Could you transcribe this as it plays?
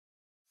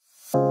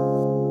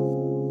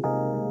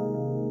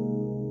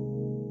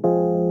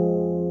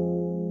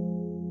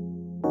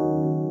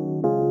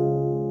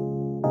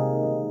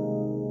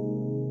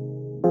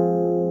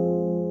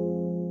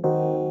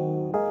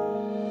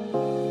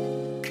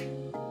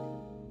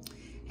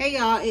Hey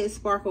y'all, it's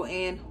Sparkle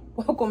and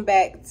welcome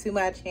back to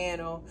my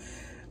channel.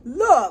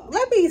 Look,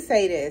 let me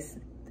say this.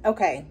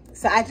 Okay,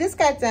 so I just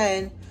got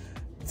done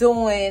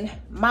doing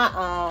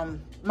my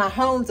my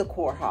home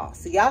decor haul.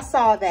 So y'all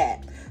saw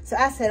that. So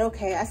I said,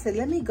 okay,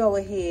 let me go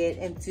ahead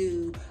and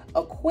do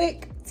a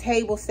quick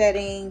table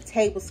setting,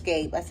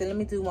 tablescape. I said, let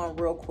me do one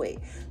real quick.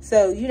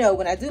 So, you know,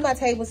 when I do my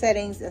table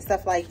settings and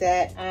stuff like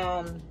that,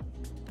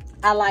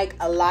 I like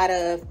a lot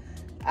of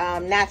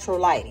natural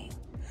lighting.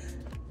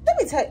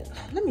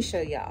 Let me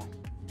show y'all.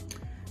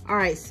 All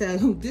right,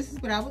 so this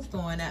is what I was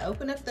doing. I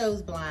opened up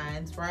those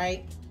blinds,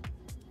 right?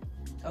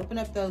 Open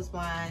up those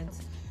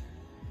blinds.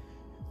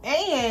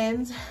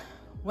 And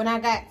when I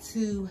got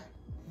to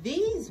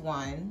these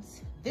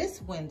ones,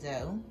 this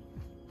window,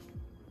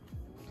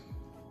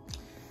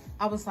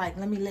 I was like,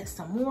 let me let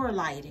some more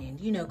light in,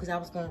 you know, because I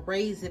was going to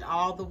raise it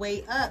all the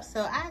way up.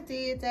 So I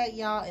did that,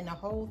 y'all, and the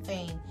whole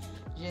thing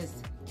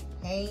just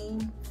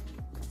came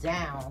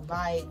down.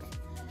 Like,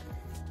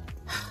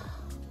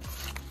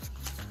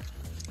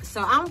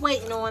 so I'm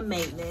waiting on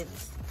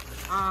maintenance.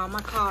 I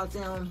called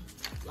them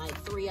like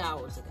 3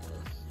 hours ago,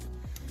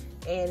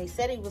 and he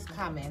said he was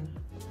coming.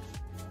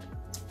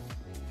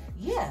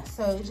 Yeah,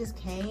 so it just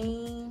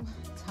came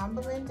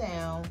tumbling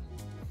down.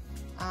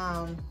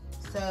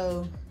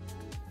 So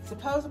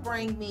supposed to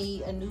bring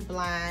me a new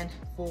blind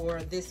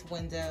for this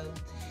window,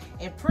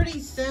 and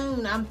pretty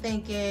soon I'm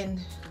thinking,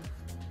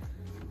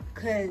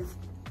 cause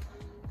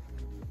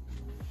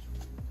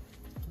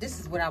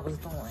this is what I was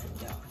doing,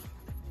 y'all,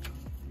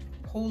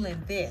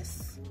 pulling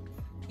this,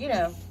 you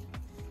know.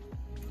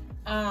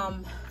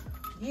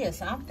 Yeah,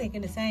 so I'm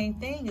thinking the same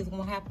thing is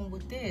gonna happen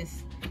with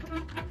this,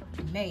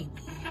 maybe.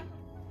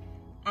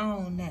 I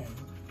don't know,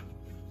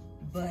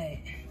 but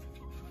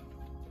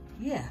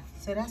yeah,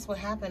 so that's what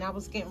happened. I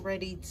was getting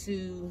ready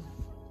to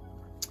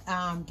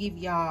give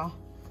y'all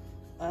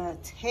a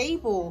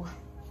table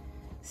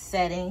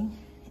setting,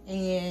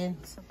 and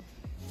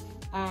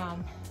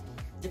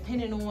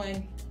depending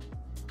on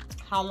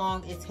how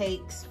long it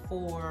takes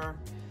for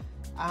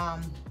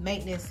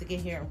maintenance to get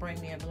here and bring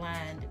me a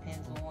blind,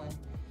 depends on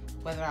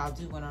whether I'll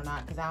do one or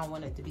not, because I don't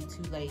want it to be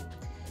too late.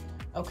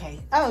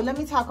 Okay, oh, let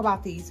me talk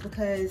about these,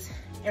 because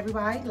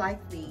everybody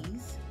liked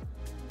these.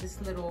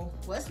 This little,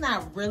 well, it's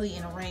not really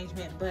an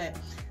arrangement, but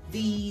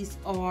these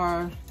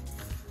are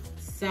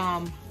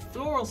some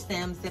floral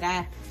stems that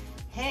I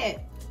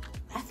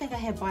think I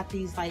had bought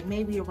these like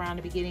maybe around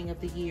the beginning of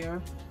the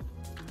year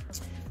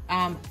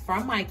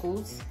from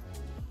Michaels.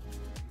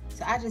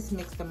 So I just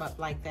mixed them up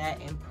like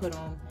that and put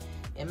them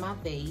in my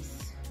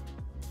vase.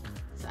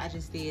 So I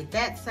just did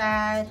that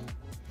side,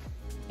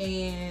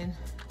 and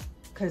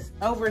because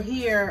over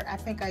here, I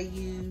think I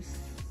used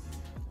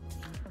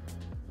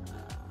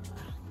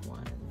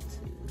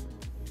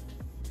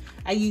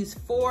I used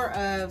four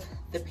of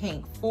the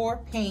pink, four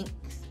of the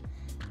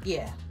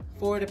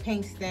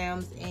pink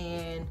stems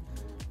and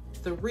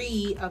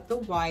 3 of the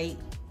white.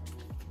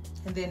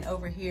 And then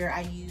over here,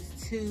 I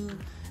used 2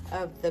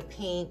 of the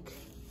pink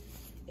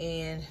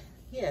and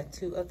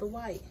 2 of the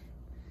white.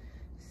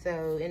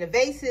 So, and the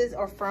vases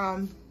are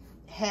from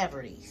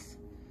Haverty's.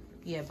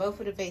 Yeah, both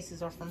of the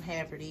vases are from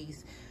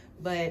Haverty's.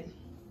 But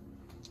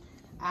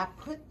I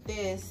put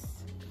this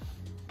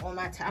on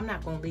my, I'm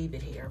not gonna leave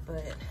it here,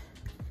 but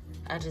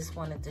I just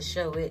wanted to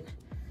show it.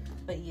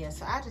 But yeah,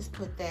 so I just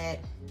put that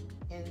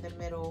in the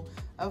middle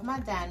of my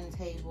dining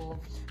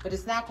table, but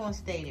it's not gonna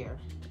stay there.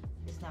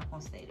 It's not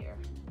gonna stay there.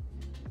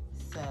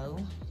 So,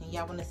 and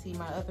y'all wanna see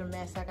my other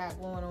mess I got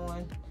going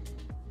on?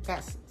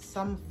 Got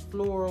some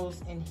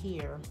florals in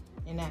here,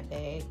 in that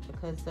bag,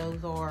 because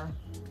those are,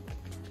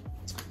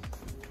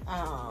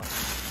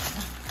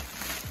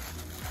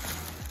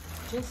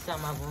 just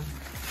some of them.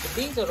 But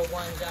these are the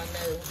ones y'all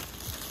know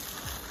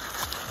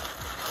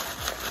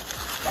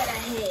that I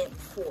had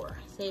before.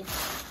 See?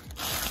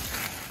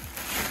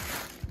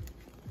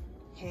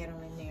 Had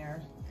them in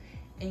there.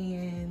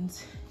 And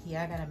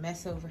yeah, I got a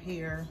mess over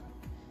here.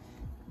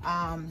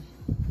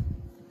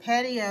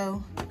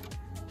 Patio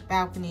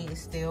balcony is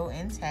still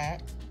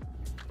intact.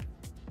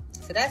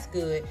 So that's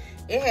good.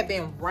 It had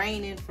been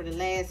raining for the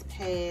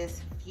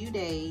past few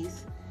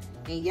days.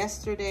 And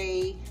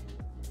yesterday,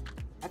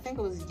 I think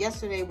it was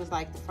yesterday was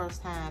like the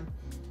first time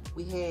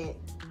we had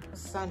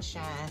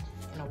sunshine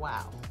in a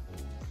while.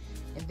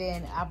 And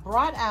then I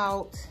brought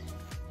out,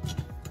 let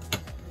me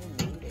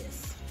do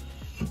this,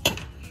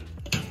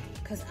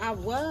 because I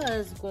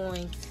was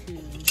going to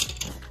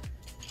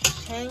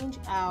change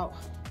out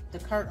the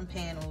curtain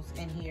panels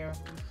in here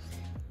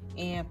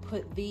and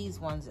put these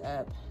ones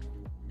up.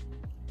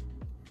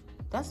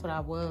 That's what I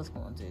was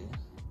going to do.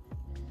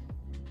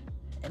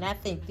 And I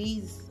think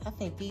these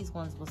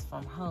ones was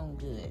from Home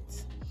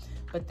Goods,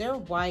 but they're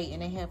white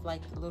and they have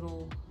like the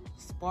little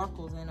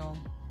sparkles in them.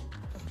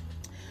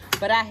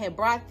 But I had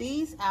brought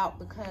these out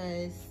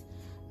because,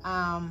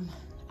 I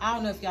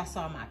don't know if y'all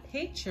saw my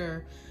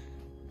picture.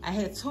 I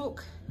had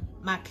took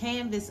my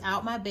canvas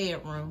out my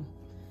bedroom.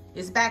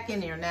 It's back in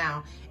there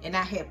now. And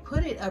I had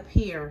put it up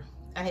here.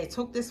 I had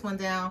took this one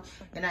down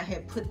and I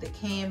had put the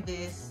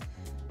canvas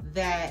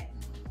that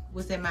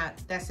was in my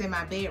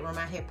bedroom.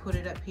 I had put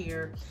it up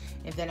here,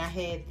 and then I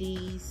had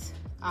these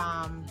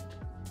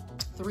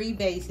 3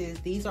 vases.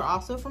 These are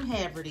also from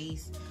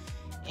Haverty's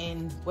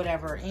and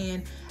whatever,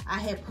 and I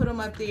had put them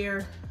up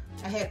there.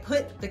 I had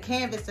put the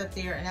canvas up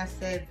there, and I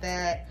said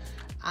that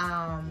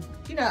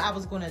you know, I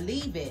was going to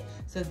leave it.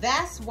 So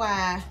that's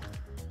why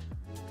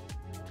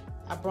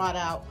I brought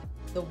out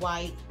the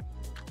white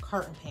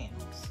curtain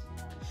panels,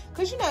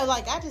 because you know,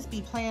 like, I just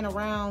be playing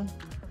around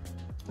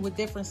with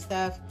different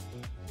stuff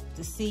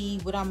to see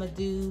what I'm gonna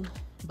do.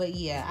 But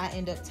yeah, I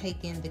end up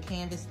taking the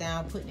canvas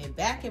down, putting it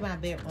back in my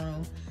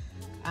bedroom,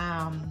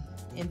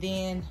 and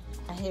then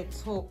I had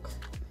took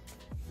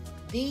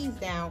these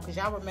down, because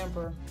y'all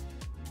remember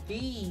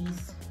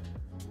these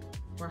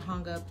were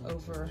hung up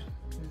over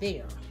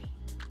there.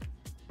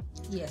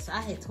 Yes,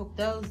 I had took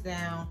those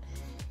down,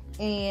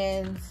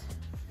 and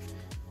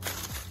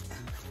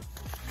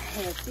I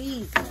had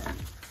these up.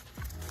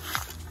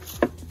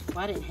 Well,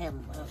 I didn't have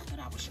them up, but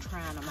I was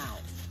trying them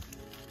out.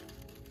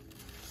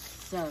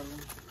 So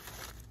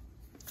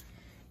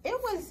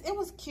it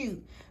was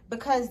cute,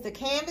 because the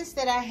canvas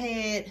that I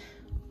had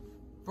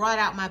brought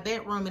out my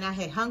bedroom, and I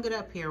had hung it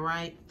up here,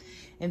 right?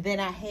 And then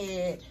I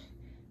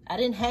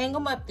didn't hang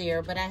them up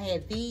there, but I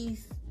had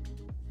these,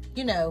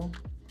 you know,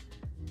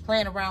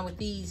 playing around with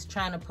these,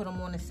 trying to put them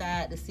on the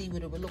side to see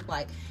what it would look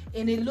like.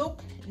 And it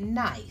looked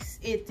nice,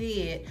 it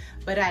did,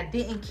 but I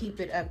didn't keep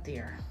it up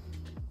there.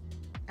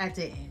 I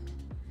didn't.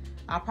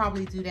 I'll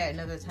probably do that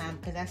another time,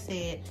 because I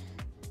said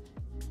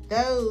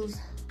those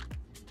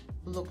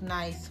look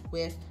nice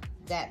with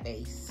that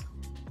base.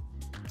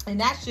 And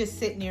that's just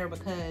sitting there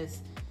because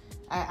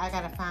I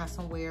gotta find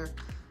somewhere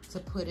to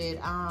put it.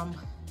 I'm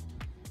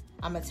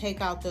gonna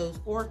take out those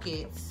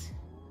orchids.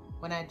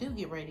 When I do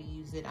get ready to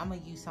use it, I'm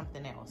gonna use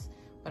something else.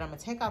 But I'm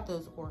gonna take out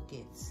those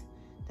orchids.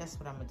 That's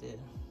what I'm gonna do.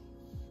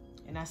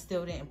 And I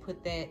still didn't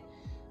put that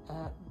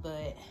up,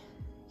 but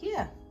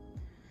yeah.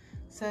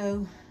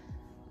 So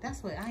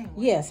that's what I ain't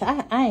want. Yes,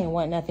 I ain't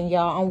want nothing,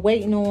 y'all. I'm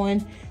waiting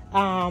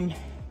on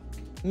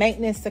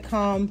maintenance to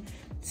come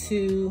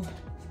to,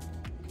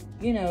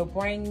 you know,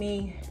 bring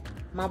me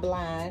my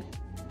blind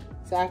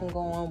so I can go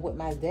on with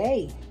my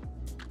day.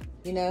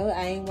 You know,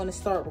 I ain't want to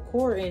start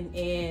recording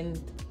and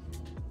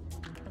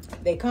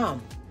they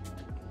come,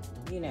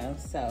 you know.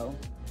 So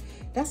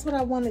that's what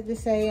I wanted to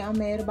say. I'm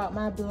mad about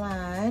my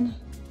blind.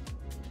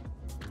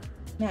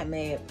 Not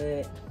mad,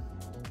 but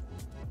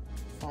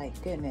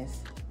like,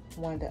 goodness,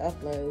 wanted to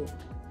upload.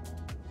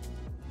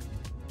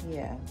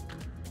 Yeah.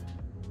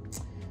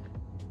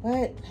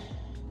 But,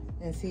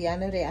 and see, I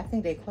know I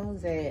think they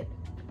close at,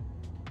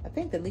 I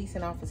think the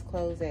leasing office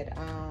closed at,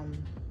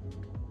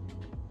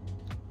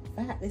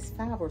 it's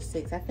 5 or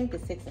 6. I think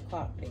it's 6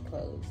 o'clock they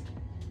close.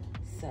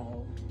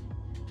 So,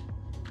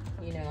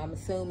 you know, I'm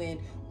assuming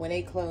when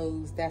they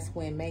close, that's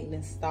when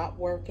maintenance stopped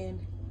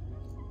working,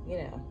 you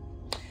know.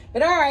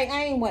 But all right,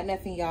 I ain't want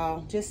nothing,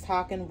 y'all. Just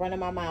talking, running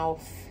my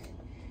mouth.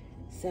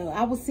 So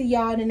I will see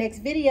y'all in the next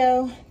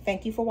video.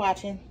 Thank you for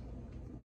watching.